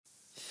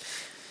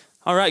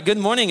All right, good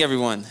morning,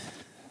 everyone.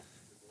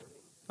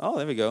 Oh,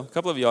 there we go. A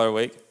couple of y'all are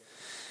awake.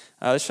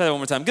 Let's try that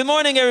one more time. Good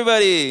morning,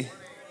 everybody.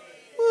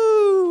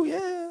 Woo,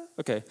 yeah.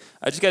 Okay,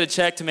 I just got to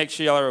check to make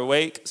sure y'all are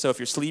awake. So if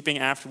you're sleeping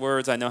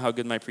afterwards, I know how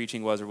good my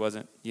preaching was or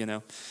wasn't,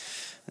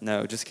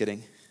 No, just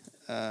kidding.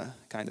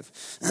 Kind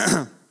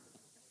of.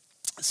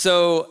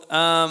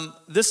 So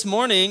this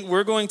morning,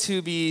 we're going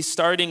to be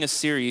starting a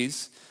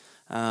series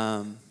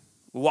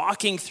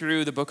walking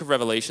through the book of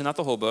Revelation, not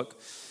the whole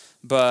book,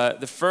 but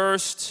the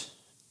first...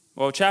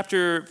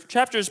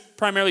 chapters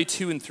primarily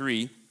 2 and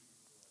 3,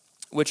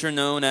 which are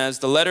known as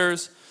the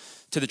letters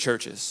to the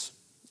churches.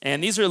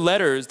 And these are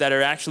letters that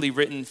are actually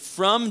written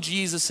from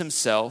Jesus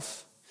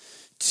himself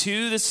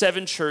to the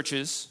 7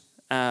 churches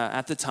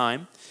at the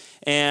time.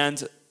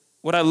 And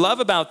what I love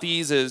about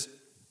these is,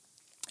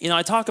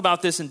 I talk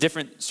about this in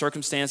different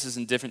circumstances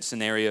and different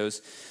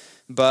scenarios,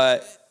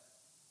 but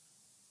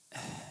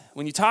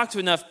when you talk to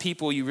enough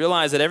people, you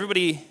realize that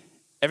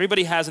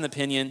everybody has an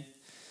opinion,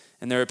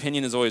 and their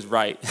opinion is always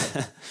right,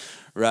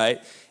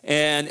 right?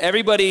 And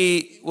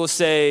everybody will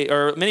say,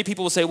 or many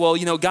people will say, well,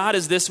 God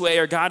is this way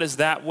or God is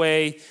that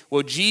way.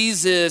 Well,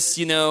 Jesus,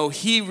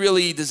 he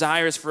really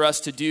desires for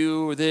us to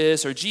do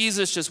this, or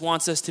Jesus just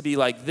wants us to be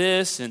like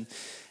this. And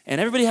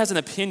everybody has an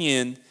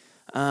opinion,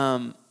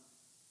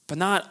 but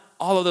not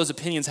all of those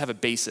opinions have a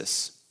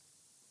basis.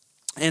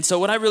 And so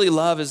what I really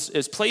love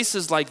is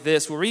places like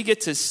this where we get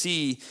to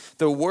see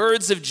the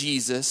words of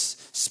Jesus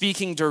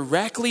speaking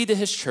directly to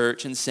his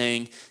church and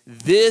saying,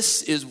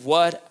 this is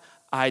what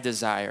I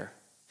desire.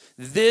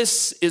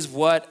 This is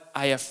what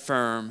I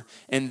affirm.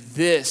 And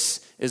this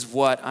is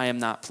what I am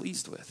not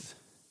pleased with.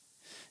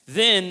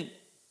 Then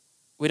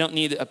we don't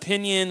need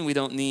opinion. We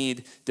don't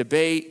need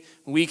debate.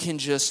 We can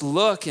just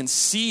look and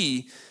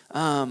see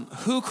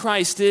who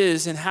Christ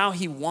is and how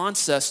he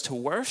wants us to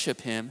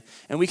worship him,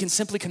 and we can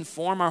simply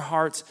conform our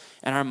hearts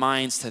and our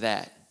minds to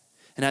that.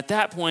 And at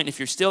that point, if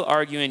you're still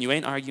arguing, you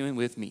ain't arguing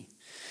with me.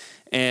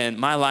 And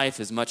my life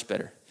is much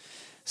better.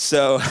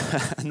 So,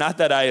 not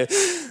that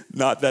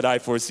I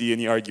foresee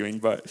any arguing,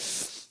 but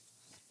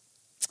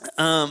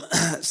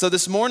so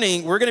this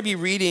morning we're going to be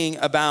reading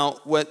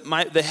about what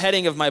the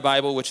heading of my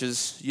Bible, which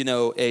is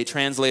a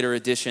translator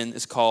edition,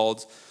 is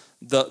called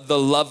the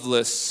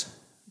Loveless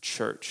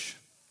Church.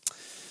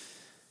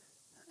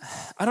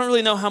 I don't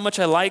really know how much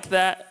I like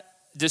that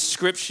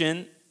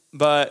description,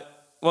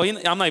 but, I'm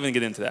not even going to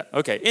get into that.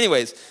 Okay,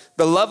 anyways,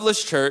 the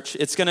Loveless Church,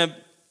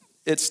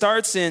 it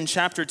starts in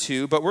chapter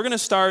 2, but we're going to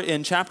start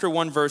in chapter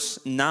 1, verse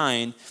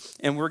 9,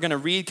 and we're going to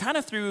read kind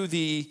of through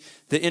the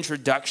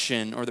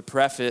introduction or the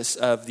preface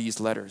of these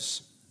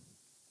letters.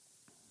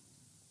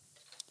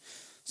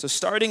 So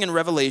starting in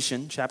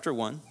Revelation, chapter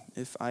 1,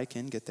 if I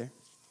can get there.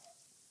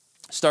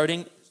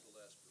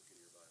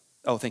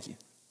 Oh, thank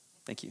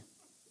you.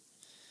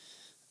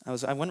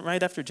 I went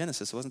right after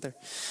Genesis. It wasn't there.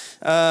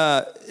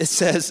 It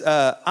says,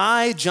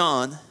 I,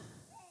 John,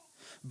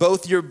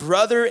 both your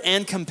brother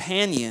and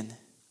companion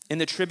in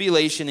the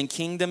tribulation and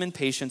kingdom and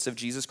patience of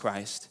Jesus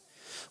Christ,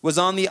 was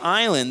on the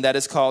island that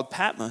is called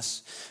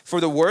Patmos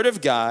for the word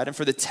of God and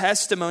for the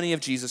testimony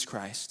of Jesus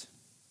Christ.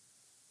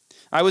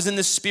 I was in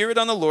the Spirit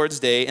on the Lord's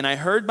day, and I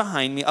heard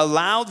behind me a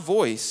loud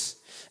voice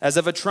as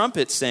of a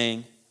trumpet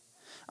saying,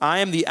 I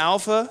am the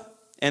Alpha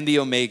and the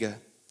Omega,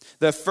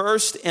 the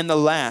first and the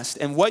last,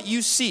 and what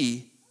you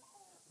see,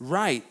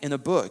 write in a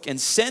book and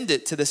send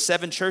it to the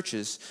 7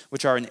 churches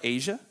which are in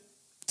Asia,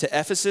 to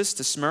Ephesus,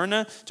 to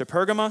Smyrna, to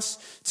Pergamos,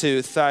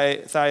 to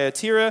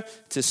Thyatira,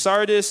 to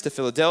Sardis, to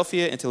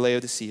Philadelphia, and to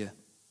Laodicea.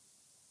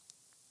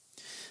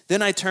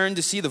 Then I turned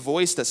to see the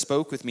voice that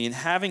spoke with me, and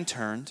having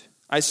turned,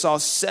 I saw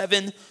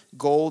 7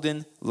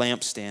 golden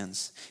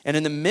lampstands, and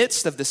in the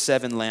midst of the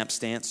 7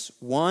 lampstands,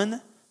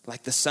 one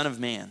like the Son of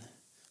Man,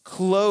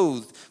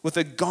 clothed with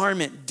a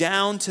garment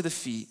down to the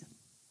feet,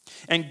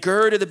 and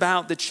girded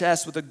about the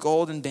chest with a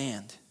golden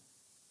band.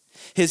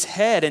 His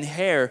head and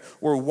hair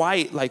were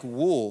white like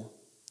wool,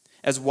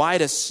 as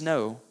white as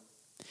snow,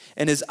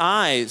 and his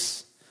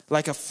eyes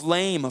like a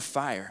flame of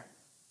fire.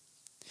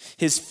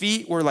 His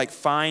feet were like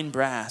fine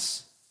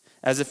brass,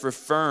 as if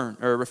refined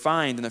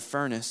in a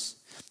furnace,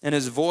 and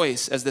his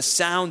voice as the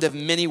sound of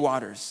many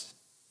waters.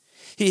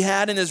 He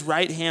had in his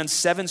right hand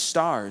 7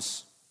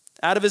 stars.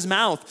 Out of his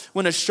mouth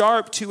went a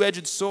sharp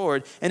 2-edged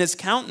sword, and his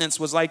countenance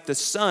was like the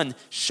sun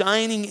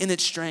shining in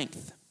its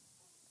strength.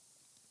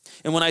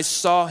 And when I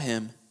saw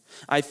him,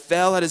 I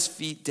fell at his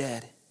feet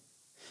dead.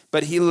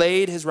 But he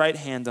laid his right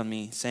hand on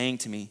me, saying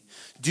to me,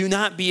 do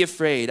not be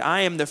afraid.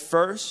 I am the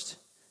first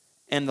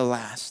and the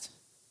last.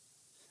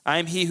 I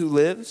am he who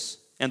lives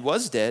and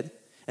was dead,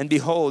 and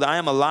behold, I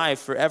am alive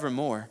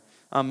forevermore.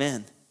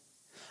 Amen.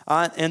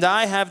 And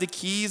I have the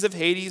keys of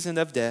Hades and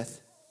of death.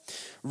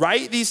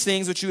 Write these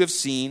things which you have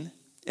seen,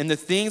 and the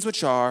things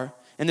which are,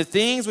 and the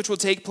things which will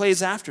take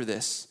place after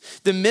this.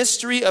 The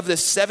mystery of the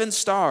 7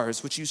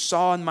 stars which you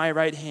saw in my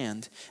right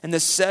hand, and the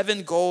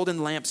 7 golden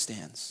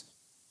lampstands.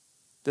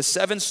 The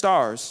 7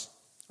 stars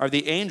are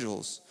the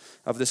angels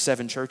of the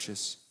 7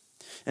 churches,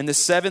 and the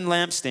 7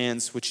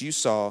 lampstands which you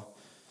saw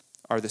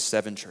are the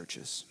 7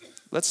 churches.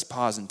 Let's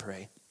pause and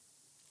pray.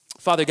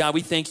 Father God, we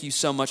thank you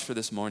so much for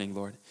this morning,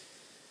 Lord.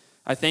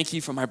 I thank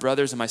you for my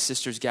brothers and my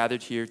sisters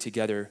gathered here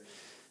together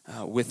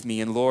with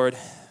me. And Lord,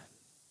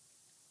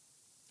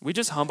 we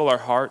just humble our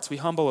hearts. We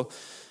humble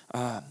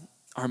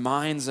our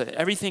minds,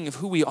 everything of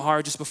who we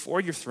are just before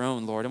your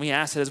throne, Lord. And we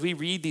ask that as we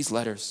read these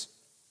letters,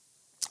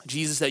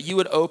 Jesus, that you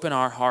would open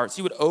our hearts,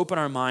 you would open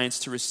our minds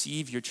to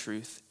receive your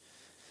truth,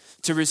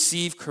 to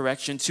receive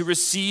correction, to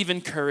receive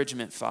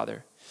encouragement,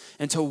 Father,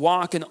 and to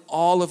walk in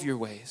all of your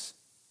ways.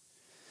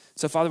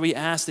 So, Father, we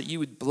ask that you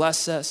would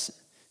bless us,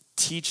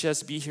 teach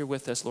us, be here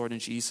with us, Lord, in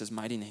Jesus'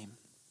 mighty name.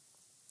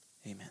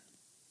 Amen.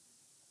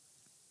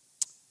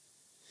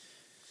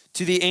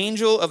 To the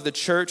angel of the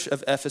church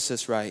of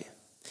Ephesus write,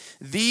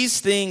 these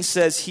things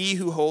says he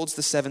who holds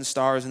the 7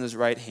 stars in his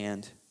right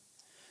hand,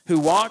 who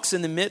walks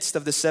in the midst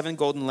of the 7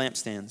 golden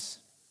lampstands.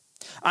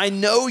 I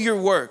know your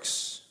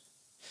works,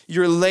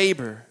 your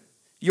labor,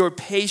 your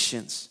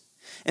patience,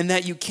 and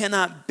that you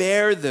cannot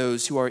bear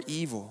those who are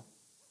evil.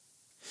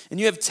 And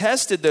you have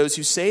tested those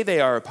who say they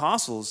are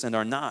apostles and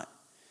are not,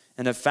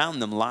 and have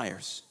found them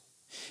liars.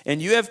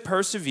 And you have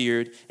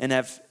persevered and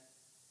have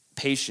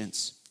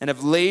patience, and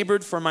have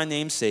labored for my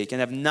name's sake,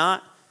 and have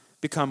not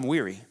become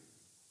weary.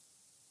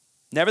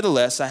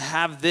 Nevertheless, I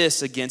have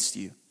this against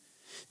you,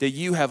 that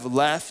you have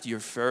left your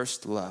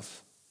first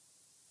love.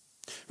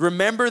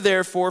 Remember,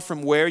 therefore,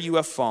 from where you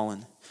have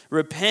fallen,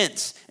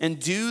 repent and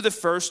do the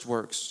first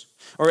works,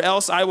 or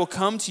else I will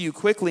come to you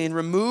quickly and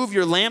remove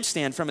your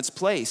lampstand from its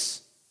place,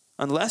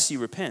 unless you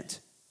repent.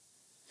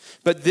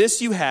 But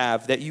this you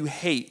have, that you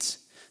hate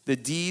the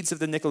deeds of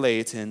the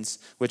Nicolaitans,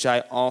 which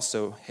I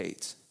also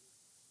hate.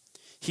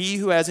 He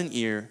who has an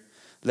ear,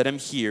 let him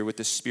hear what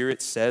the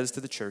Spirit says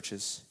to the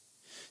churches.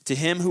 To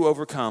him who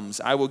overcomes,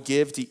 I will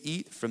give to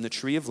eat from the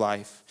tree of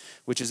life,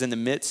 which is in the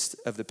midst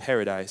of the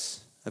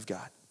paradise of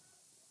God.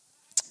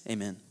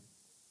 Amen.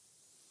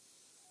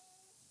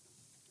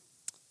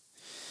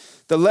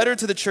 The letter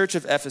to the church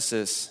of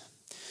Ephesus.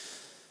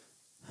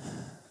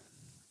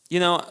 You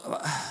know,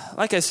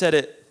 like I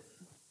said,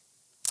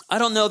 I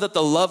don't know that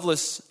the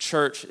loveless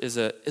church is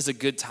a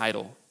good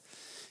title,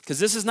 because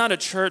this is not a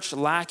church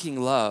lacking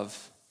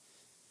love.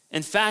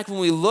 In fact, when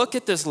we look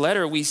at this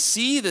letter, we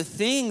see the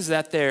things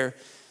that they're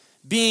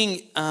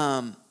being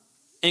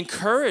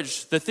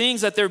encouraged, the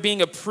things that they're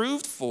being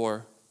approved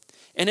for,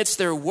 and it's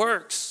their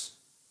works.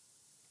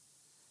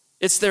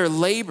 It's their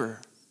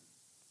labor.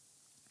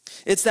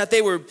 It's that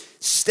they were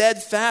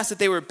steadfast, that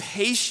they were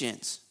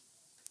patient,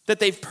 that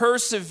they've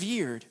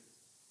persevered,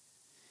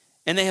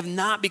 and they have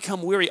not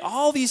become weary.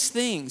 All these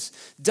things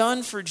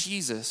done for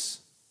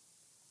Jesus.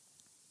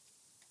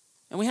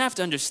 And we have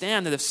to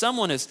understand that if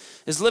someone is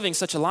living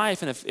such a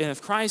life, and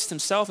if Christ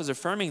himself is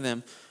affirming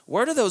them,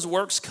 where do those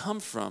works come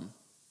from?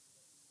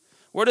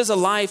 Where does a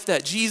life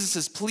that Jesus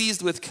is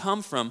pleased with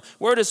come from?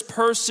 Where does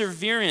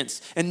perseverance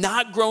and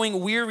not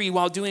growing weary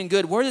while doing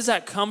good, where does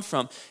that come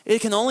from?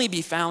 It can only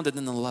be found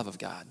in the love of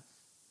God.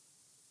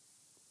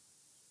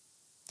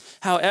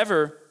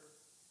 However,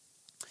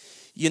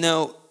 you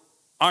know,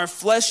 our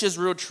flesh is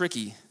real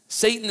tricky.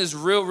 Satan is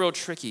real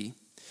tricky.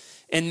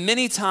 And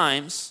many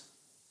times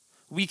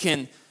we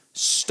can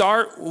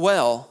start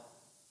well,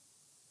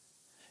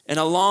 and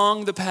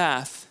along the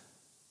path,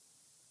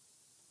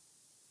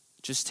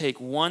 just take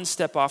one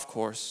step off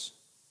course,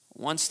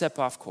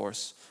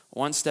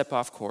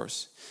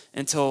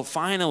 until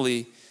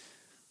finally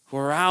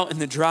we're out in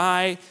the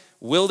dry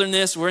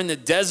wilderness, we're in the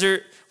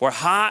desert, we're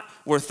hot,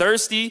 we're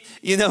thirsty,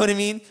 you know what I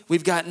mean?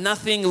 We've got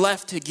nothing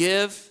left to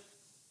give,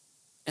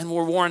 and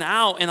we're worn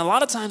out, and a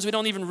lot of times we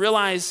don't even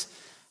realize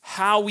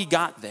how we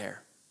got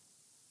there.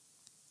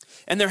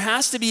 And there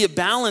has to be a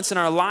balance in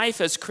our life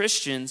as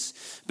Christians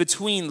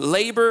between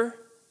labor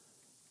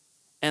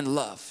and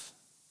love.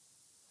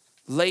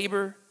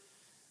 Labor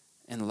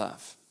and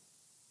love.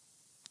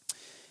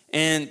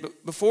 And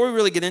before we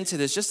really get into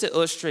this, just to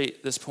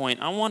illustrate this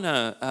point, I want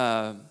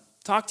to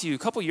talk to you a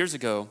couple years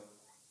ago,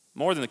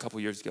 more than a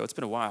couple years ago, it's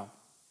been a while.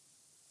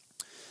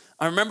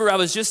 I remember I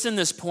was just in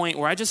this point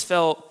where I just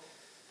felt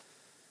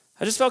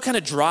kind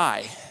of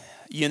dry,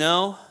 you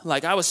know?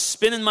 Like I was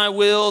spinning my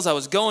wheels, I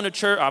was going to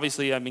church.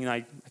 Obviously, I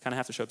kind of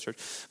have to show up to church.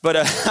 But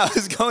I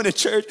was going to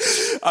church,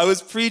 I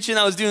was preaching,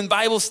 I was doing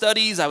Bible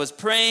studies, I was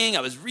praying,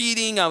 I was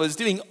reading, I was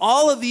doing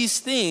all of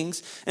these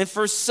things. And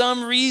for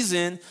some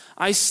reason,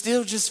 I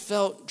still just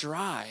felt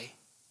dry.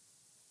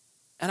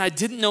 And I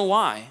didn't know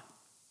why.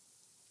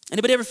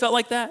 Anybody ever felt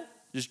like that?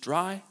 Just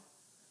dry?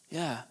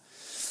 Yeah.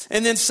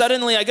 And then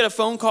suddenly I get a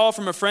phone call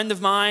from a friend of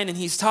mine, and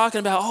he's talking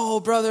about, oh,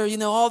 brother, you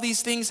know, all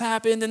these things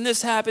happened, and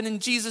this happened,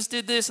 and Jesus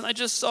did this, and I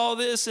just saw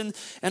this, and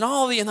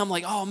I'm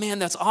like, oh, man,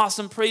 that's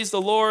awesome. Praise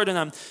the Lord. And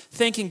I'm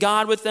thanking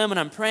God with them, and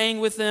I'm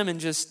praying with them, and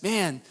just,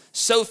 man,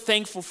 so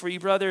thankful for you,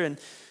 brother. And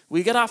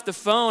we get off the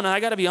phone, and I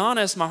got to be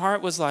honest, my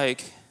heart was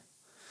like,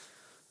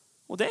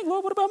 well, dang,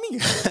 Lord, what about me?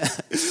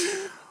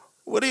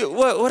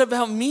 What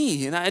about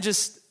me? And I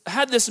just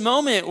had this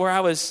moment where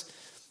I was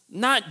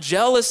not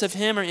jealous of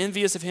him or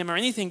envious of him or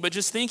anything, but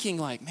just thinking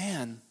like,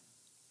 man,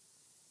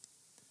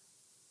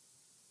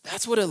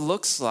 that's what it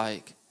looks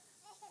like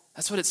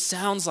That's what it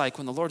sounds like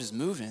when the Lord is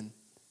moving.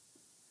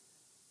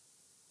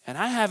 And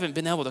I haven't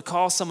been able to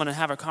call someone and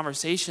have a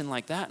conversation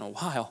like that in a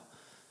while.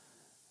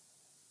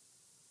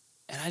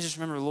 And I just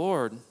remember,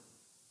 Lord,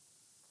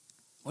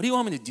 what do you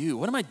want me to do?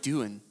 What am I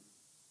doing?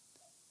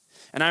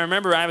 And I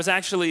remember I was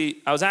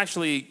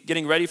actually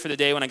getting ready for the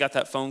day when I got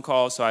that phone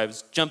call. So I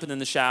was jumping in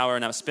the shower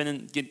and I was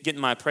getting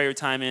my prayer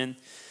time in.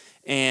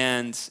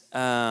 And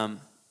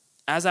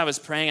as I was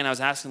praying and I was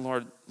asking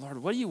Lord,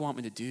 what do you want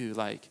me to do?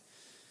 Like,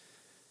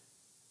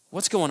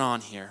 what's going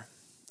on here?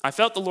 I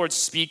felt the Lord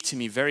speak to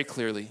me very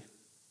clearly.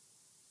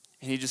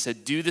 And he just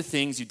said, do the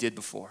things you did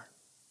before.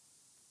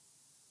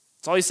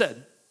 That's all he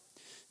said.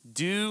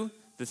 Do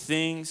the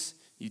things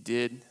you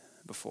did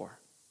before.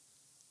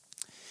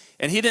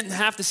 And he didn't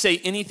have to say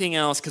anything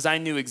else because I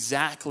knew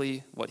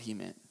exactly what he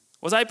meant.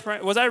 Was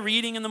I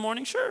reading in the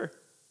morning? Sure.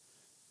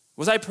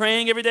 Was I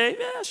praying every day?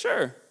 Yeah,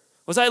 sure.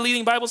 Was I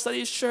leading Bible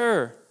studies?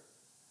 Sure.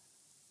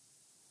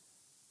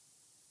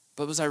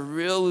 But was I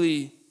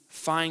really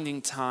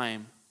finding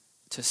time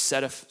to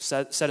set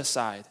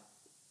aside,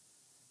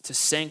 to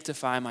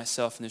sanctify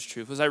myself in this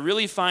truth? Was I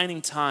really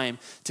finding time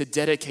to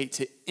dedicate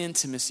to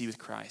intimacy with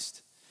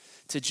Christ,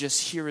 to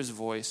just hear his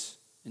voice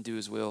and do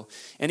his will?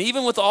 And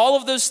even with all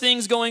of those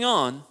things going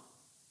on,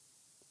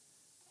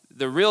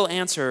 the real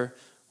answer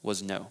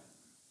was no.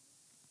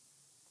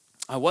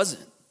 I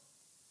wasn't.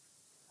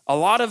 A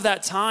lot of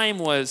that time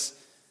was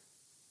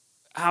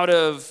out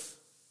of,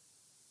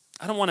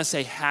 I don't want to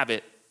say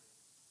habit,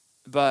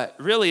 but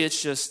really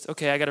it's just,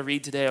 okay, I got to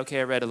read today. Okay,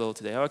 I read a little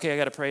today. Okay, I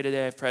got to pray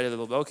today. I've prayed a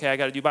little bit. Okay, I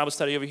got to do Bible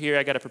study over here.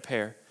 I got to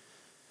prepare.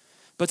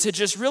 But to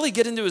just really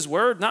get into his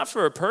word, not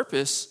for a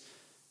purpose,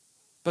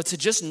 but to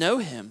just know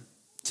him,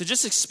 to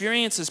just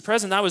experience his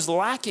presence. I was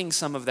lacking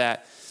some of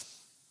that.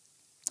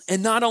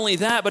 And not only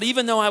that, but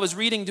even though I was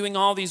reading, doing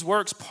all these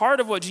works, part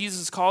of what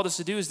Jesus called us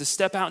to do is to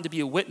step out and to be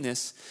a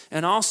witness.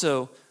 And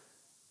also,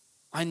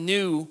 I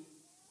knew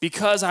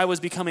because I was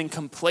becoming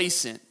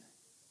complacent,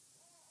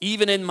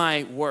 even in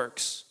my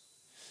works,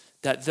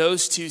 that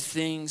those two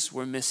things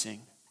were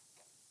missing.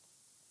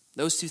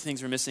 Those two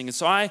things were missing. And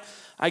so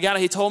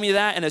he told me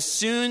that, and as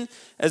soon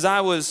as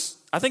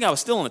I think I was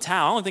still in the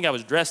towel. I don't think I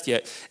was dressed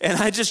yet. And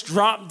I just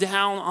dropped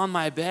down on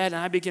my bed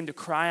and I began to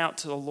cry out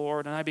to the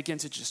Lord, and I began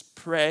to just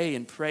pray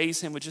and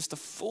praise him with just the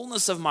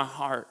fullness of my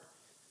heart.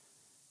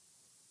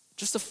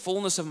 Just the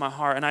fullness of my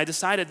heart. And I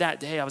decided that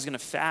day I was going to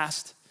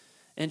fast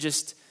and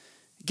just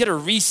get a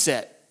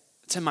reset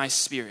to my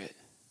spirit,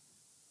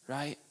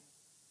 right?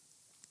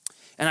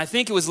 And I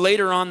think it was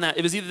later on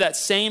it was either that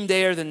same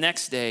day or the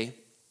next day,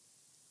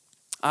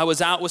 I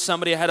was out with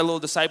somebody. I had a little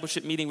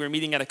discipleship meeting. We were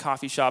meeting at a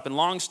coffee shop. And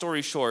long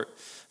story short,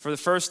 for the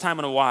first time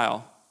in a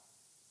while,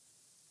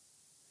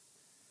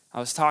 I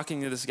was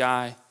talking to this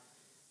guy,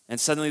 and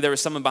suddenly there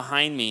was someone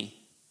behind me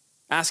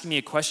asking me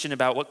a question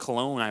about what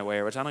cologne I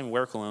wear, which I don't even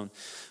wear cologne.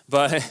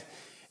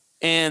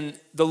 And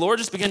the Lord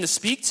just began to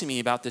speak to me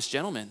about this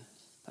gentleman.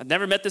 I'd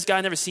never met this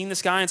guy, never seen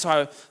this guy. And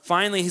so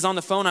finally, he's on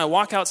the phone. I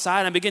walk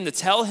outside and I begin to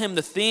tell him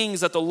the things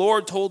that the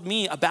Lord told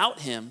me about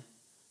him.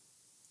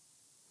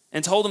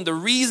 And told him the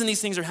reason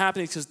these things are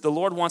happening is because the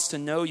Lord wants to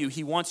know you.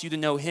 He wants you to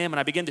know him. And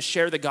I began to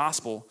share the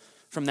gospel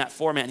from that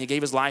format. And he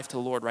gave his life to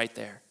the Lord right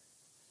there.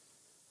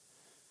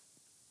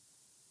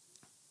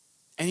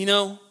 And you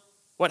know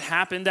what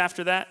happened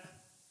after that?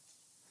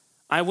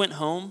 I went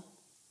home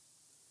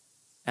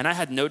and I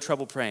had no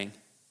trouble praying.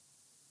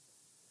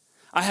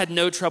 I had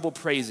no trouble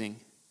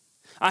praising.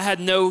 I had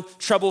no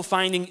trouble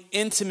finding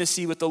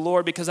intimacy with the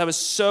Lord because I was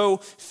so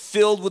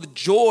filled with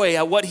joy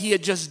at what he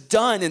had just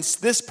done in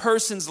this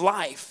person's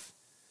life.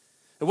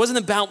 It wasn't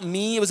about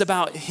me, it was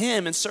about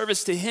him and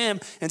service to him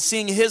and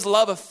seeing his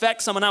love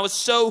affect someone. I was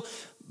so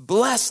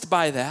blessed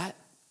by that,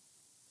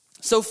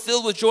 so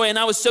filled with joy, and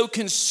I was so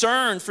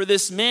concerned for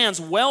this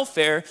man's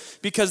welfare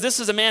because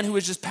this is a man who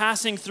was just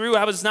passing through.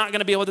 I was not going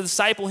to be able to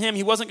disciple him.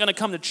 He wasn't going to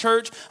come to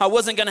church. I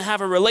wasn't going to have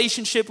a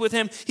relationship with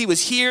him. He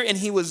was here and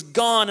he was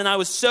gone, and I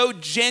was so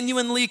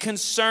genuinely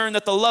concerned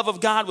that the love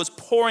of God was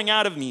pouring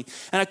out of me,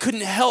 and I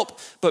couldn't help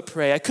but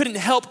pray. I couldn't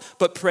help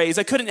but praise.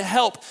 I couldn't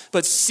help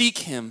but seek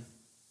him.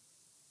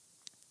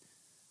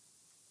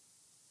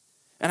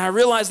 And I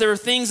realized there were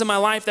things in my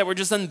life that were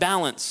just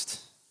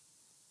unbalanced.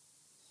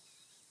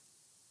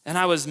 And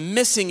I was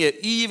missing it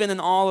even in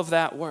all of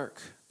that work.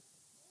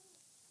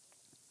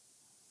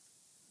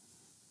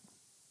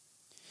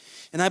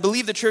 And I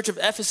believe the church of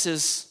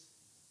Ephesus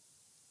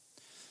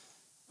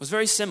was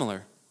very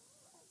similar.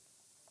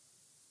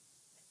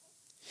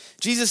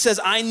 Jesus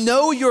says, I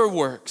know your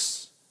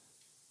works.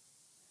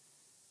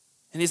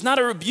 And he's not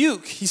a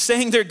rebuke. He's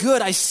saying they're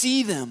good. I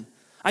see them.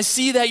 I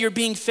see that you're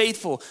being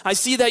faithful. I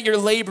see that you're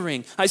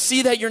laboring. I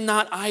see that you're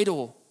not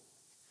idle.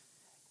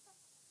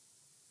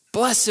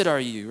 Blessed are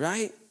you,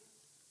 right?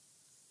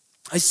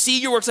 I see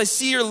your works, I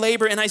see your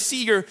labor, and I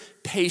see your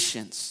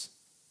patience.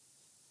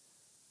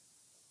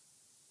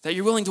 That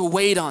you're willing to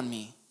wait on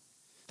me.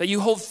 That you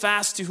hold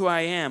fast to who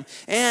I am.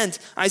 And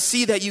I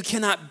see that you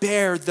cannot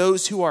bear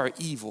those who are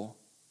evil.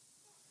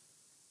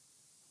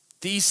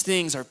 These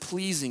things are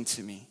pleasing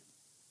to me.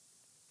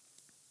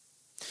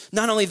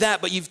 Not only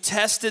that, but you've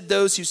tested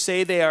those who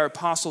say they are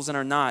apostles and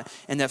are not,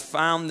 and have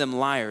found them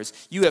liars.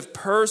 You have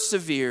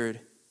persevered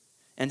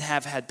and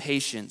have had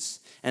patience,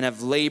 and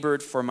have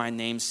labored for my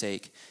name's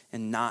sake,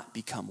 and not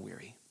become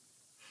weary.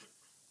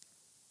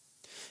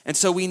 And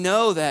so we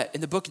know that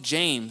in the book of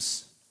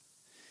James,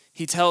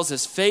 he tells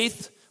us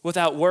faith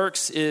without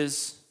works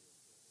is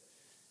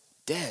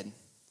dead.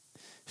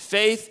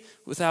 Faith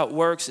without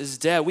works is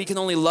dead. We can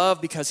only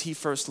love because he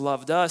first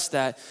loved us.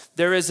 That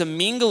there is a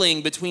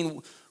mingling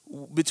between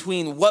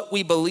what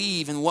we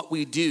believe and what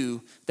we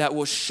do that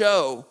will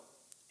show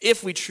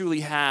if we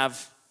truly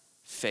have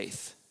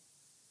faith.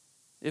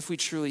 If we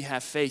truly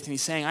have faith. And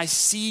he's saying, I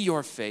see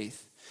your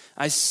faith.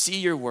 I see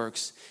your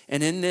works.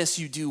 And in this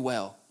you do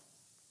well.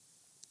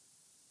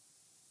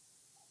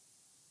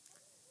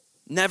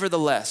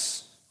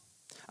 Nevertheless,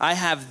 I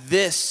have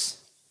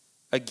this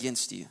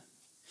against you,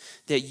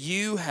 that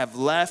you have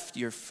left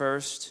your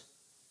first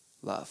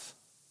love.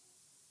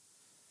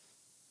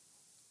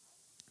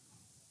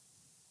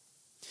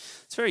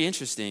 It's very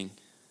interesting.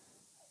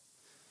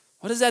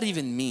 What does that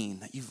even mean,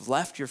 that you've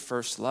left your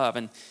first love?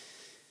 And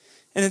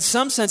in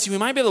some sense, we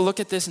might be able to look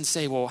at this and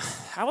say, well,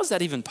 how is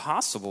that even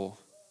possible?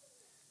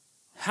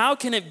 How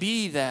can it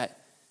be that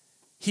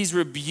he's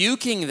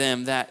rebuking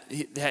them, that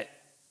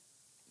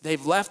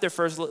they've left their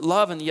first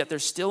love and yet they're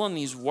still in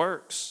these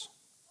works,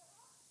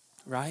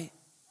 right?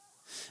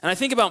 And I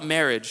think about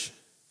marriage.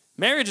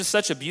 Marriage is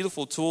such a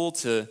beautiful tool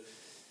to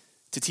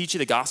teach you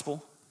the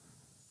gospel.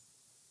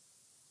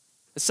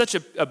 It's such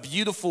a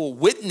beautiful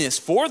witness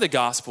for the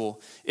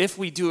gospel if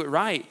we do it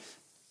right.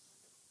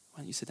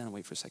 Why don't you sit down and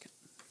wait for a second?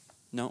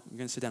 No, you're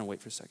going to sit down and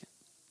wait for a second.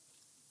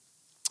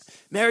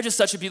 Marriage is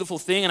such a beautiful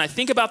thing, and I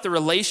think about the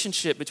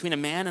relationship between a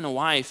man and a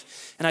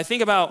wife, and I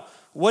think about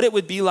what it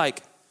would be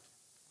like.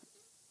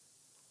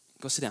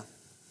 Go sit down.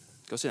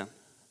 Go sit down.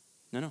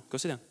 No, go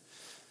sit down.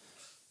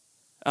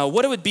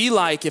 What it would be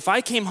like if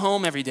I came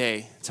home every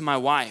day to my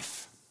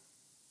wife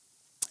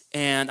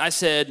and I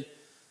said,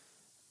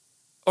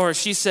 or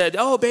she said,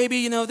 oh,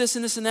 baby, this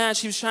and this and that.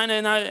 She was trying to,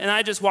 and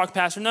I just walked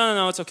past her.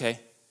 No, it's okay.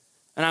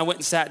 And I went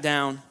and sat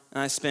down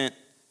and I spent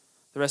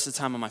the rest of the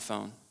time on my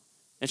phone.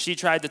 And she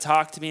tried to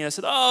talk to me and I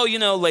said, oh,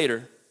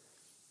 later.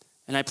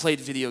 And I played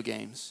video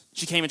games.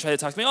 She came and tried to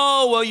talk to me.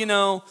 Oh,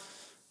 well,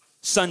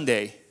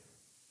 Sunday.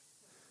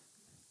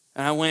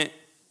 And I went,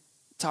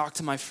 talked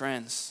to my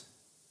friends.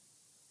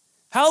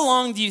 How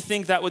long do you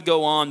think that would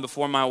go on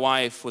before my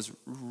wife was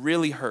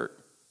really hurt?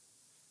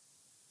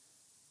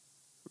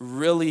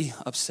 Really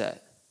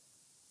upset?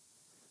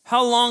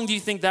 How long do you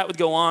think that would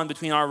go on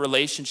between our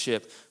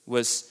relationship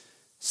was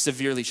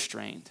severely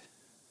strained?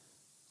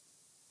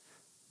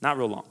 Not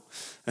real long.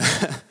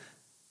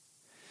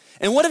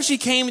 And what if she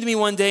came to me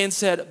one day and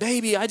said,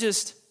 baby, I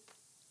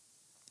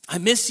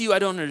miss you. I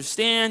don't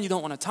understand. You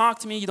don't want to talk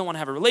to me. You don't want to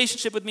have a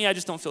relationship with me. I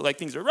just don't feel like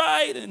things are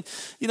right. And,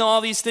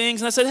 all these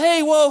things. And I said,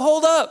 hey, whoa,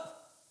 hold up.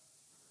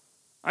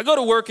 I go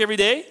to work every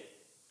day.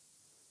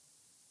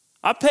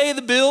 I pay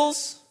the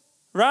bills,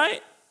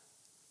 right?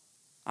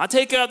 I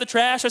take out the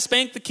trash. I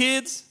spank the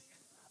kids.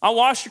 I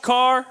wash your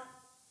car,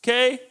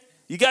 okay?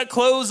 You got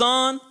clothes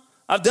on.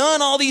 I've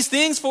done all these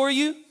things for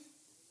you.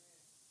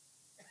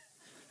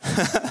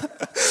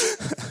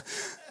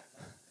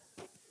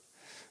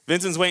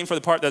 Vincent's waiting for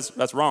the part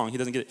that's wrong. He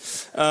doesn't get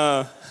it.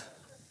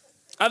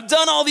 I've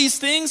done all these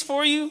things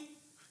for you.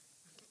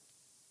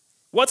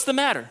 What's the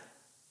matter?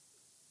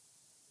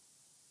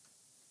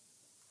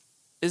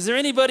 Is there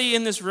anybody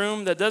in this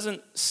room that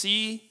doesn't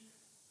see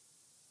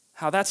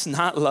how that's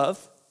not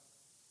love?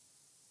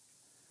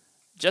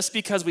 Just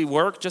because we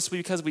work, just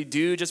because we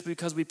do, just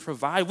because we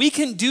provide. We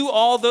can do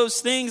all those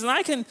things, and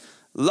I can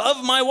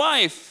love my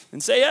wife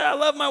and say, yeah, I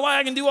love my wife.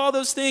 I can do all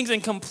those things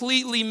and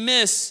completely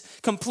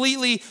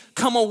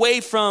come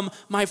away from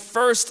my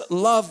first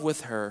love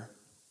with her.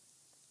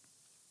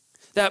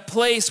 That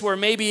place where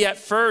maybe at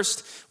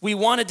first we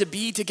wanted to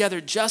be together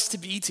just to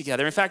be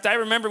together. In fact, I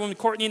remember when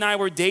Courtney and I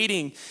were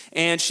dating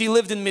and she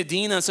lived in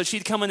Medina, so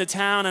she'd come into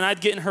town and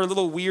I'd get in her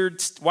little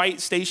weird white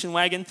station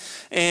wagon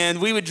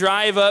and we would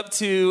drive up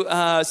to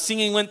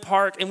Singing Wind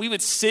Park and we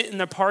would sit in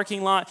the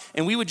parking lot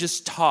and we would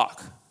just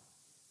talk.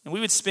 And we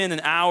would spend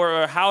an hour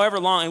or however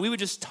long and we would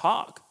just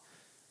talk.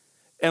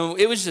 And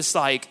it was just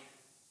like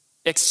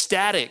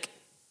ecstatic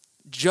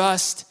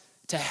just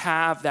to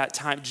have that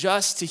time,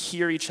 just to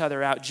hear each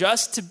other out,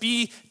 just to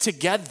be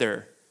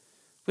together.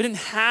 We didn't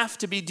have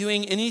to be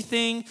doing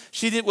anything.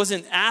 She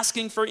wasn't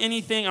asking for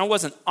anything. I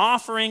wasn't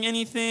offering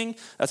anything.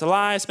 That's a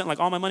lie. I spent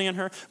like all my money on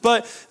her.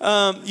 But,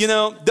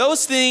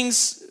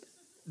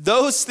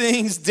 those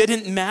things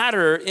didn't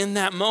matter in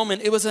that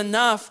moment. It was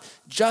enough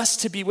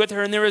just to be with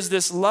her. And there was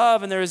this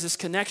love and there was this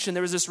connection.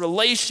 There was this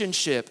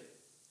relationship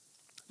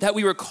that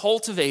we were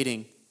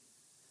cultivating.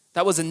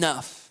 That was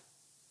enough.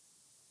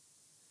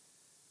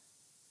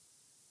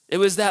 It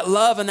was that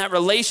love and that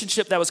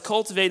relationship that was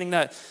cultivating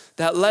that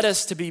led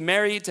us to be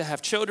married, to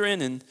have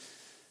children, and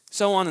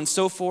so on and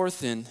so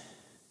forth. And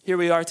here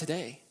we are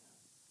today.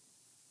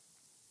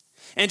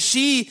 And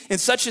she, in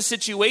such a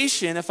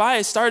situation, if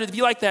I started to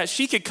be like that,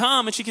 she could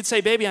come and she could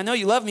say, baby, I know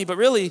you love me, but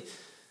really,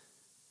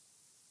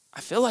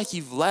 I feel like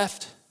you've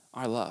left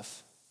our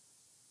love.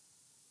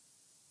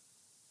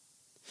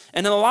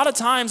 And a lot of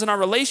times in our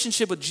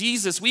relationship with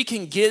Jesus, we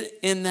can get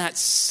in that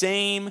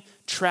same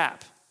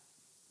trap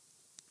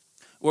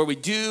where we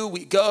do,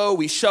 we go,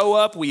 we show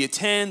up, we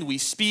attend, we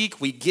speak,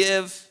 we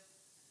give.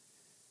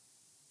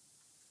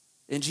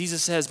 And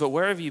Jesus says, but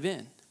where have you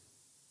been?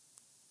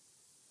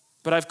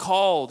 But I've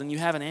called and you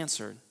haven't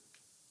answered.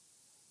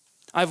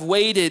 I've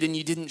waited and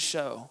you didn't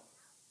show.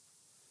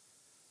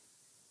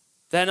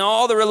 That in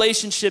all the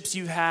relationships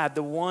you've had,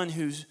 the one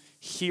who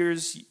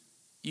hears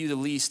you the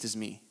least is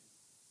me.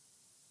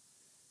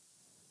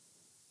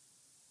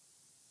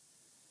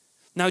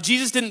 Now,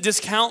 Jesus didn't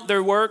discount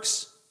their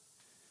works.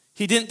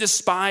 He didn't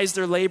despise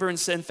their labor.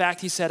 And in fact,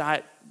 he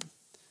said,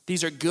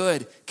 these are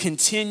good.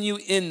 Continue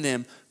in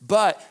them,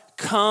 but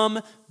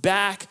come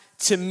back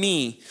to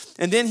me.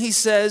 And then he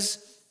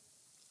says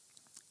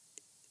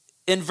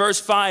in verse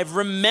 5,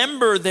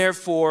 remember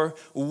therefore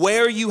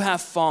where you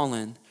have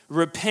fallen.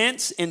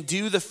 Repent and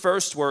do the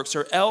first works,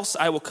 or else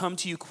I will come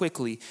to you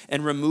quickly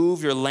and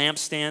remove your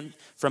lampstand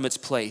from its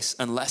place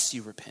unless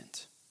you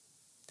repent.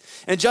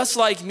 And just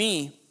like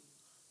me,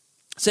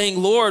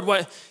 saying, Lord,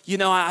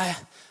 I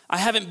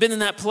haven't been in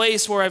that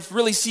place where I've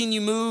really seen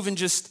you move and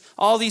just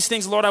all these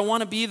things. Lord, I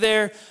want to be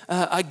there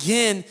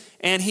again.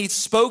 And he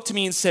spoke to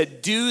me and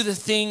said, do the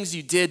things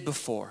you did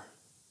before.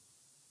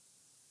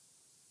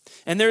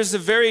 And there's a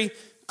very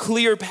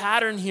clear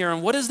pattern here.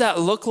 And what does that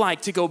look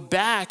like to go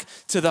back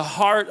to the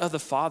heart of the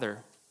Father?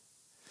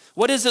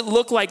 What does it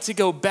look like to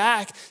go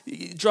back,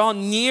 draw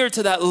near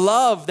to that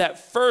love that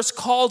first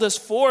called us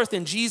forth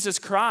in Jesus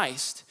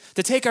Christ?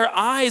 To take our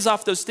eyes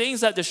off those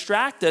things that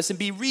distract us and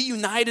be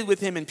reunited with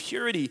him in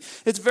purity.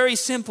 It's very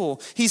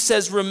simple. He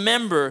says,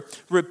 remember,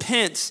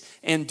 repent,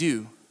 and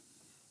do.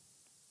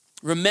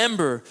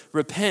 Remember,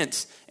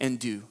 repent, and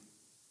do.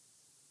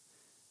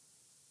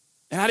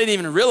 And I didn't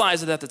even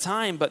realize it at the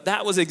time, but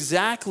that was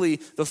exactly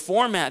the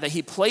format that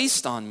he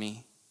placed on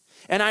me.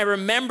 And I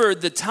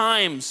remembered the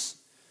times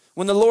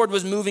when the Lord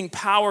was moving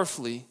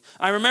powerfully.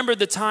 I remember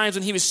the times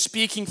when he was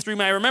speaking through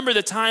me. I remember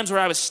the times where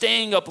I was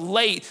staying up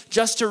late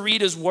just to read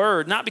his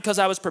word, not because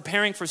I was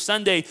preparing for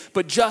Sunday,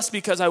 but just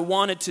because I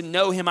wanted to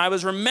know him. I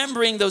was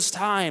remembering those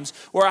times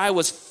where I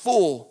was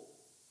full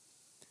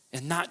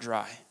and not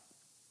dry.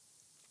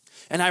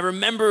 And I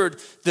remembered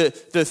the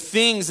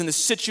things and the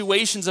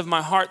situations of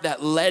my heart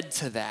that led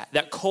to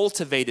that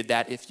cultivated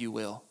that, if you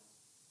will.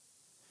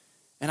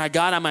 And I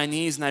got on my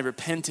knees and I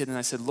repented and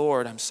I said,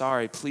 Lord, I'm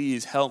sorry.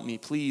 Please help me.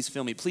 Please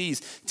fill me.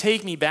 Please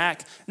take me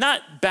back,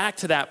 not back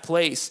to that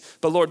place,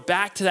 but Lord,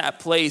 back to that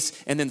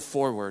place and then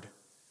forward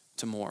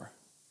to more.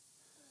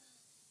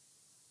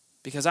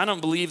 Because I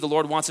don't believe the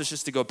Lord wants us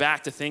just to go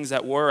back to things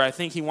that were. I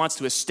think he wants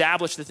to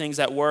establish the things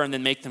that were and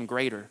then make them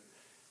greater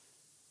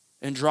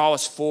and draw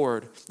us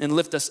forward and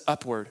lift us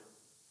upward.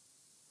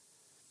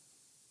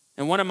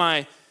 And one of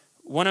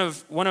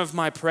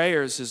my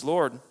prayers is,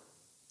 Lord,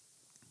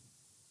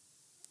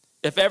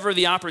 if ever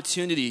the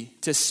opportunity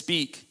to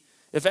speak,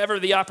 if ever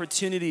the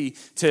opportunity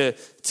to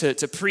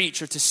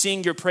preach or to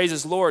sing your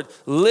praises, Lord,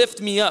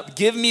 lift me up.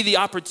 Give me the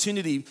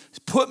opportunity.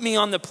 Put me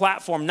on the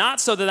platform, not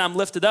so that I'm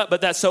lifted up,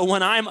 but that so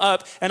when I'm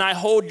up and I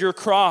hold your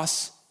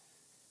cross,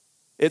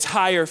 it's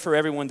higher for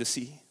everyone to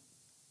see.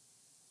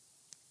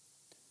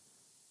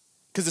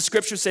 Because the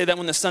scriptures say that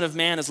when the Son of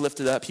Man is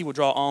lifted up, he will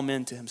draw all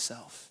men to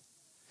himself.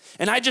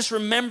 And I just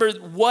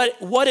remembered what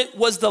it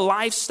was, the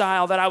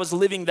lifestyle that I was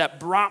living that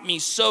brought me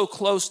so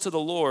close to the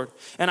Lord.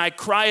 And I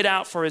cried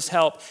out for his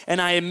help.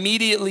 And I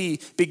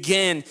immediately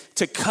began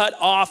to cut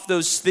off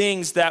those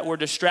things that were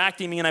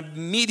distracting me. And I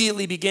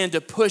immediately began to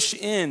push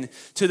in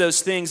to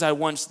those things I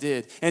once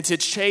did and to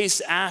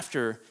chase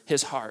after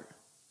his heart.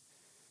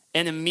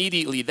 And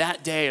immediately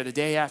that day or the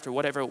day after,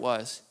 whatever it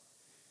was,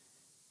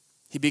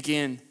 he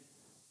began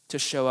to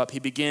show up. He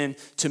began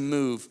to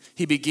move.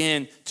 He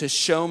began to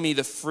show me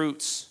the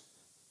fruits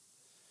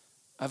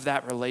of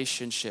that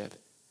relationship.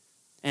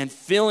 And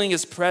feeling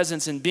his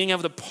presence and being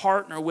able to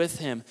partner with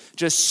him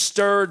just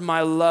stirred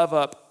my love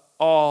up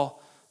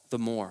all the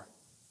more.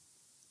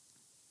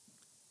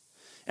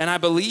 And I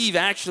believe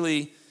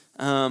actually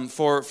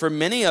for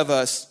many of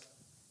us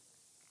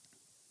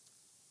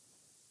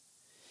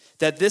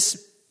that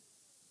this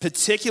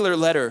particular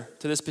letter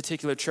to this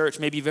particular church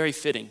may be very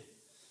fitting.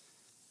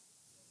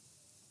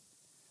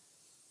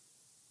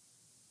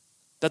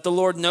 That the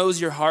Lord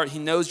knows your heart. He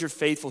knows you're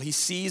faithful. He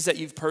sees that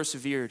you've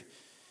persevered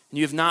and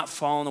you have not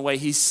fallen away.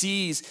 He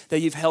sees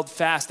that you've held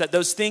fast, that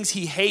those things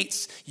he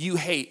hates, you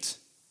hate.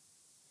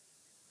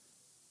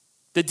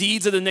 The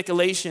deeds of the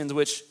Nicolaitans,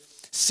 which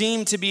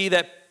seem to be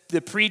that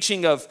the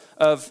preaching of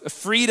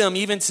freedom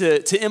even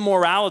to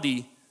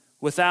immorality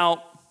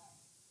without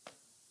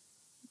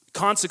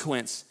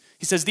consequence.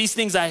 He says, these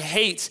things I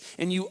hate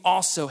and you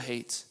also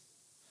hate.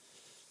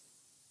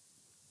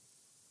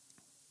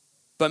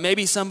 But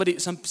maybe some of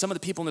the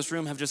people in this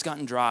room have just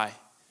gotten dry.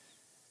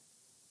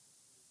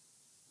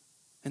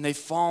 And they've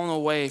fallen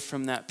away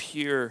from that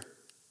pure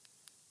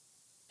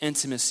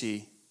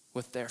intimacy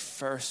with their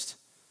first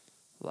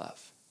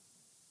love.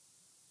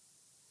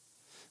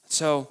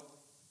 So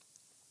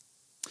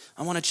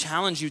I want to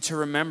challenge you to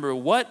remember,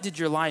 what did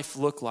your life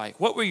look like?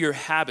 What were your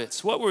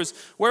habits? Where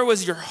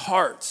was your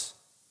heart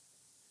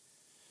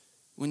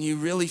when you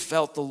really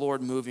felt the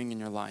Lord moving in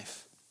your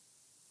life?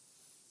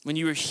 When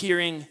you were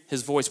hearing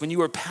his voice, when you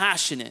were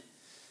passionate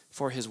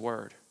for his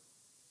word?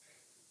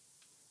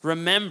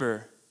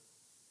 Remember,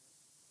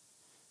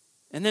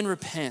 and then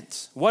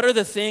repent. What are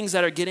the things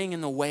that are getting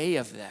in the way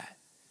of that?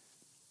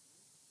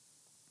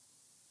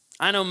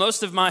 I know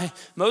most of my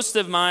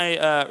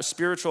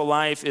spiritual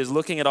life is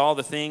looking at all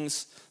the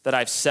things that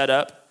I've set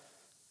up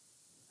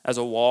as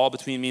a wall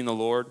between me and the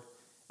Lord,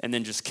 and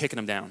then just kicking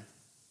them down.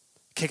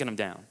 Because,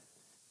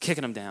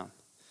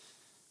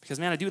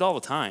 man, I do it all the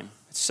time.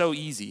 It's so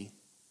easy.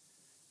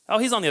 Oh,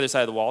 he's on the other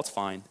side of the wall. It's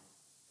fine.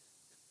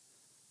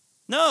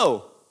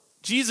 No.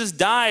 Jesus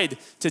died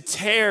to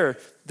tear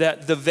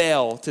the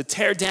veil, to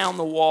tear down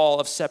the wall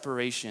of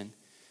separation.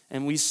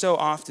 And we so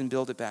often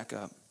build it back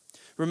up.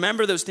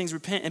 Remember those things,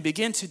 repent, and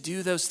begin to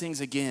do those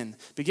things again.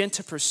 Begin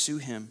to pursue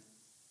him.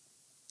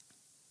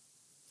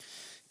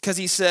 Because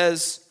he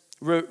says,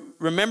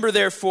 remember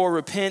therefore,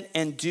 repent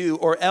and do,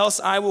 or else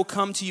I will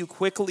come to you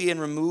quickly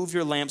and remove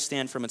your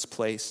lampstand from its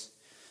place,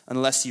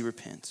 unless you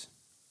repent.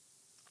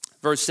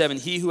 Verse 7,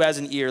 he who has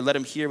an ear, let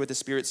him hear what the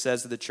Spirit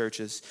says to the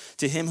churches.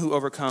 To him who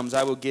overcomes,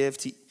 I will give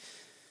to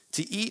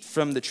eat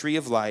from the tree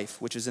of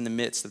life, which is in the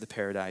midst of the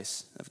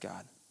paradise of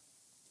God.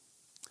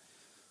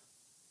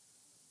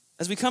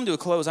 As we come to a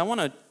close, I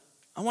want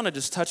to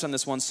just touch on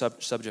this one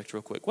subject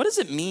real quick. What does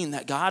it mean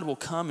that God will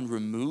come and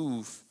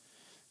remove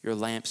your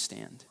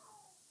lampstand?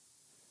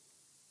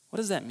 What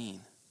does that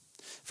mean?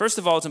 First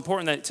of all, it's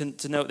important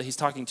to note that he's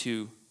talking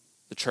to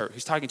the church.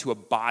 He's talking to a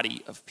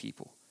body of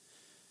people.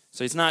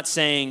 So he's not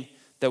saying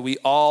that we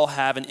all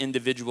have an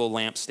individual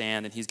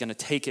lampstand and he's going to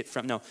take it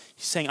from, no.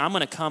 He's saying, I'm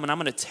going to come and I'm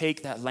going to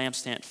take that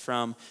lampstand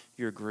from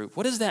your group.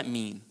 What does that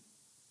mean?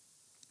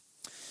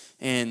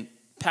 And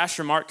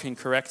Pastor Mark can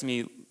correct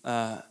me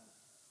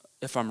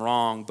if I'm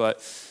wrong,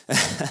 but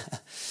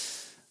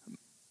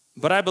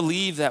but I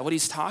believe that what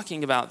he's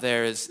talking about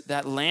there is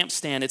that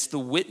lampstand, it's the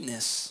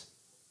witness.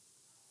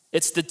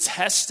 It's the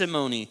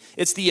testimony.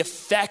 It's the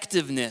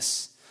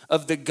effectiveness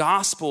of the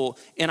gospel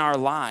in our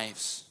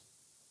lives.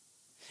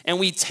 And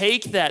we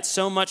take that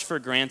so much for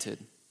granted.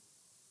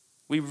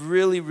 We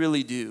really,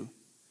 really do.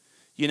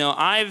 You know,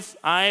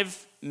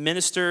 I've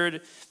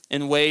ministered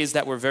in ways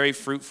that were very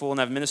fruitful,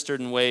 and I've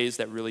ministered in ways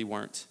that really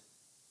weren't.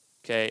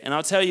 Okay, and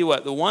I'll tell you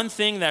what, the one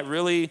thing that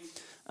really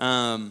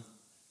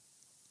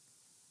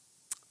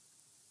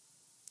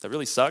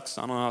sucks,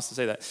 I don't know how else to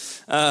say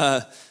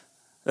that,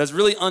 that's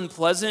really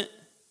unpleasant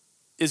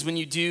is when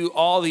you do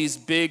all these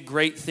big,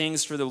 great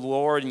things for the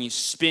Lord and you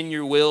spin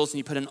your wheels and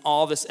you put in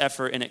all this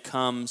effort and it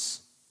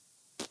comes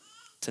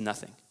to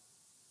nothing.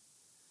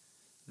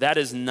 That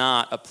is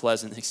not a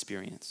pleasant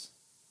experience,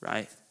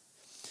 right?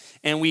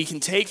 And we can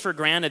take for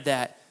granted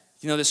that,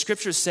 you know, the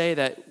scriptures say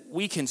that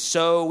we can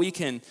sow, we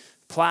can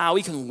plow,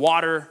 we can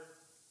water,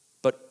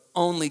 but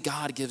only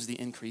God gives the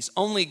increase.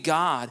 Only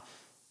God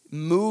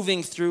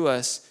moving through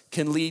us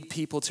can lead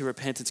people to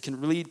repentance,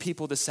 can lead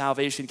people to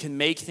salvation, can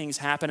make things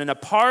happen. And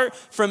apart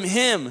from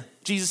him,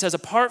 Jesus says,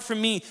 apart from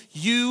me,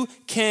 you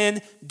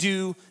can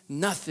do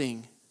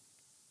nothing.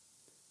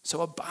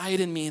 So abide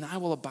in me and I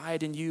will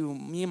abide in you.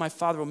 Me and my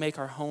Father will make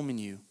our home in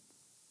you.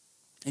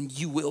 And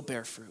you will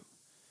bear fruit.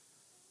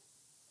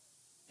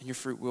 And your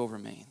fruit will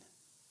remain.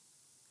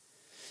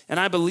 And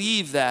I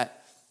believe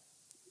that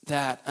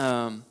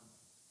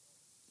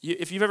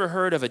if you've ever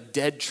heard of a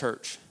dead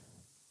church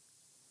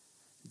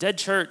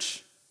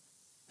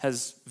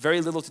has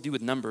very little to do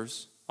with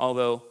numbers,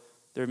 although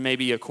there may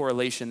be a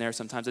correlation there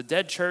sometimes. A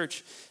dead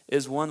church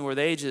is one where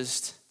they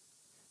just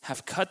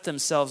have cut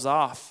themselves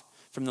off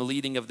from the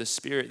leading of the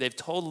Spirit. They've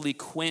totally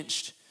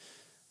quenched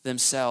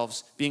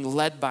themselves, being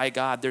led by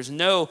God. There's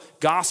no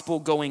gospel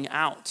going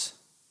out.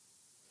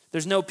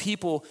 There's no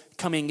people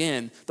coming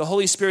in. The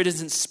Holy Spirit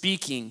isn't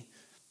speaking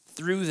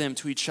through them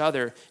to each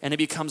other, and it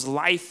becomes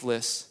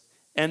lifeless.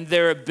 And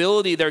their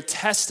ability, their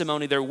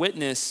testimony, their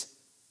witness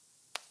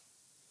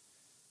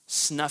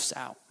snuffs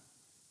out.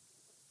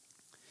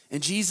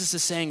 And Jesus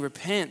is saying,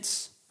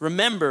 repent,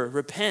 remember,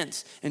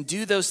 repent, and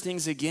do those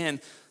things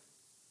again.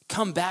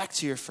 Come back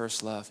to your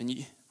first love,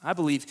 and I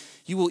believe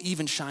you will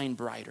even shine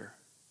brighter.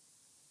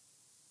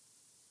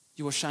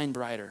 You will shine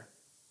brighter.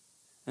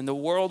 And the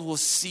world will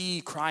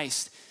see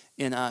Christ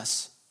in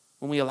us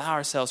when we allow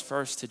ourselves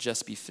first to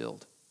just be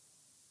filled.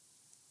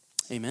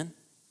 Amen.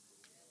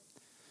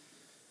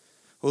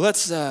 Well,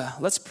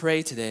 let's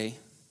pray today,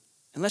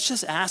 and let's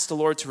just ask the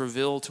Lord to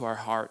reveal to our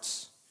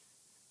hearts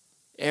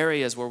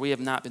areas where we have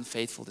not been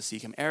faithful to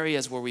seek him,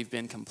 areas where we've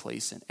been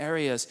complacent,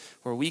 areas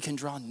where we can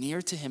draw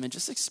near to him and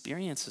just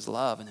experience his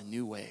love in a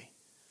new way.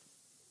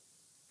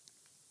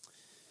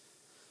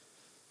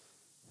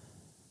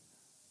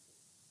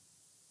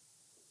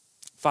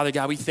 Father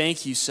God, we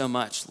thank you so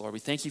much, Lord. We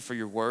thank you for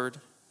your word.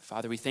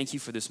 Father, we thank you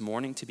for this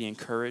morning to be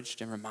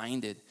encouraged and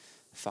reminded,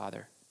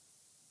 Father,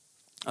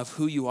 of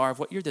who you are, of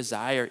what your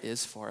desire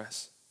is for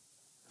us,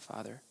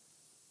 Father.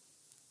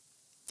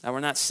 That we're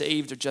not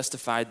saved or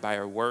justified by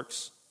our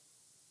works,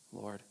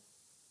 Lord,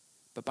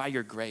 but by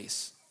your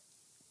grace.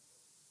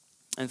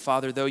 And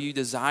Father, though you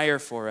desire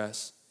for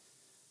us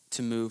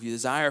to move, you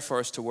desire for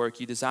us to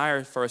work, you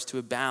desire for us to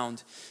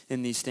abound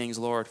in these things,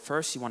 Lord,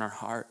 first you want our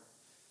heart.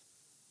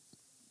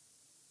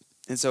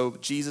 And so,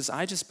 Jesus,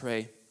 I just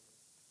pray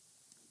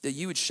that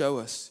you would show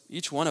us,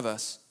 each one of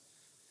us,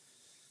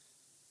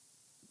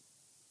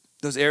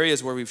 those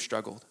areas where we've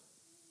struggled,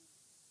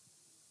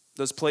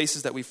 those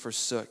places that we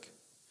forsook.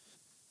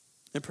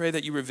 And pray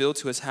that you reveal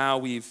to us how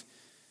we've,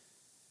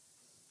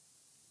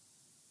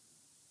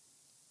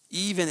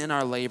 even in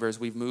our labors,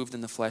 we've moved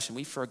in the flesh and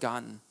we've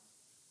forgotten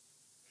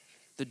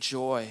the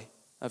joy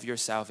of your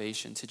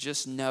salvation, to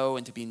just know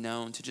and to be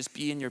known, to just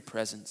be in your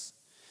presence.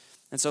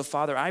 And so,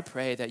 Father, I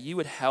pray that you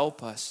would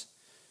help us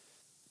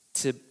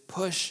to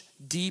push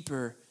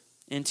deeper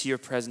into your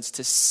presence,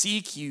 to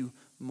seek you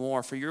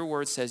more. For your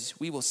word says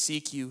we will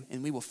seek you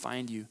and we will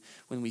find you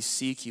when we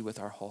seek you with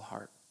our whole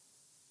heart.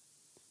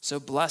 So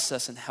bless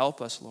us and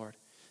help us, Lord,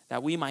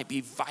 that we might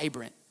be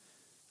vibrant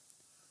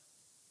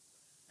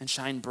and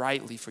shine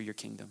brightly for your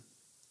kingdom.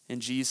 In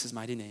Jesus'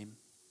 mighty name,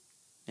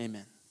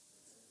 amen.